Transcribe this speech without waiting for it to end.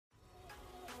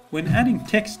When adding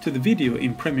text to the video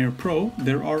in Premiere Pro,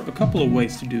 there are a couple of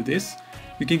ways to do this.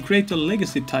 You can create a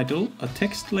legacy title, a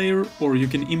text layer, or you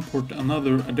can import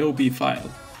another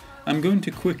Adobe-file. I'm going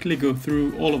to quickly go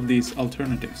through all of these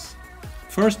alternatives.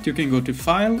 First, you can go to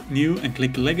File, New, and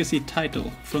click Legacy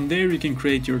Title. From there you can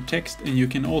create your text, and you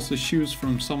can also choose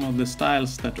from some of the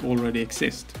styles that already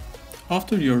exist.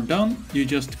 After you're done, you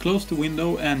just close the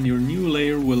window and your new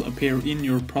layer will appear in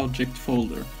your project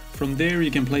folder. From there you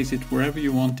can place it wherever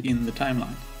you want in the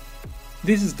timeline.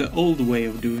 This is the old way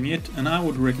of doing it, and I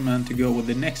would recommend to go with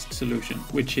the next solution,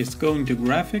 which is going to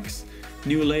Graphics,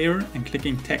 New Layer, and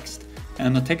clicking Text.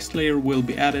 And a text layer will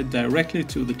be added directly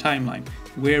to the timeline,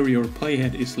 where your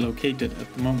playhead is located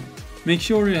at the moment. Make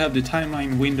sure you have the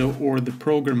timeline window or the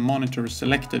program monitor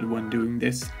selected when doing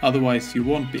this, otherwise you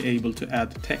won't be able to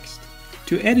add text.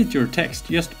 To edit your text,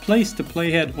 just place the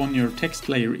playhead on your text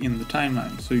layer in the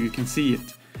timeline so you can see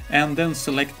it, and then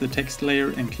select the text layer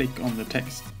and click on the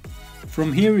text.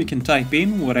 From here you can type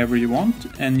in whatever you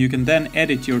want, and you can then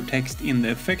edit your text in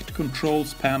the Effect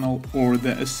Controls panel or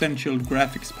the Essential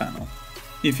Graphics panel.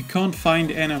 If you can't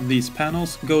find any of these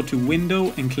panels, go to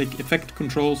Window and click Effect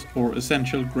Controls or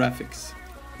Essential Graphics.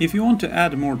 If you want to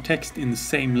add more text in the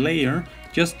same layer,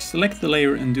 just select the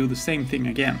layer and do the same thing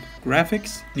again.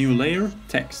 Graphics, New Layer,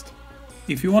 Text.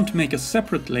 If you want to make a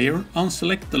separate layer,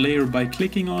 unselect the layer by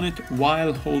clicking on it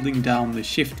while holding down the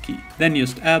Shift key. Then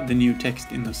just add the new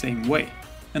text in the same way.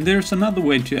 And there's another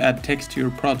way to add text to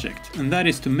your project, and that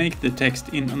is to make the text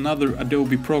in another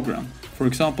Adobe program. For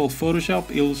example,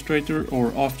 Photoshop, Illustrator,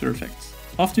 or After Effects.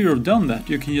 After you've done that,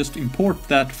 you can just import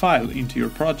that file into your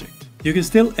project. You can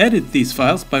still edit these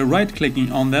files by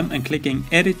right-clicking on them and clicking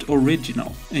Edit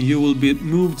Original, and you will be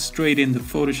moved straight into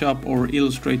Photoshop or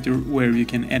Illustrator where you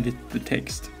can edit the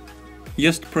text.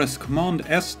 Just press Command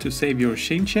S to save your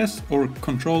changes or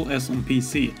Ctrl S on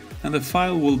PC, and the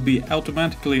file will be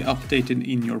automatically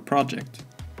updated in your project.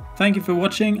 Thank you for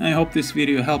watching, I hope this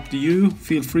video helped you.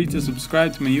 Feel free to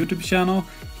subscribe to my YouTube channel,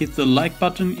 hit the like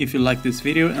button if you like this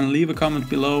video, and leave a comment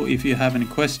below if you have any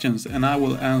questions, and I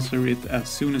will answer it as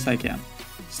soon as I can.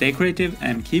 Stay creative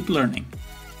and keep learning.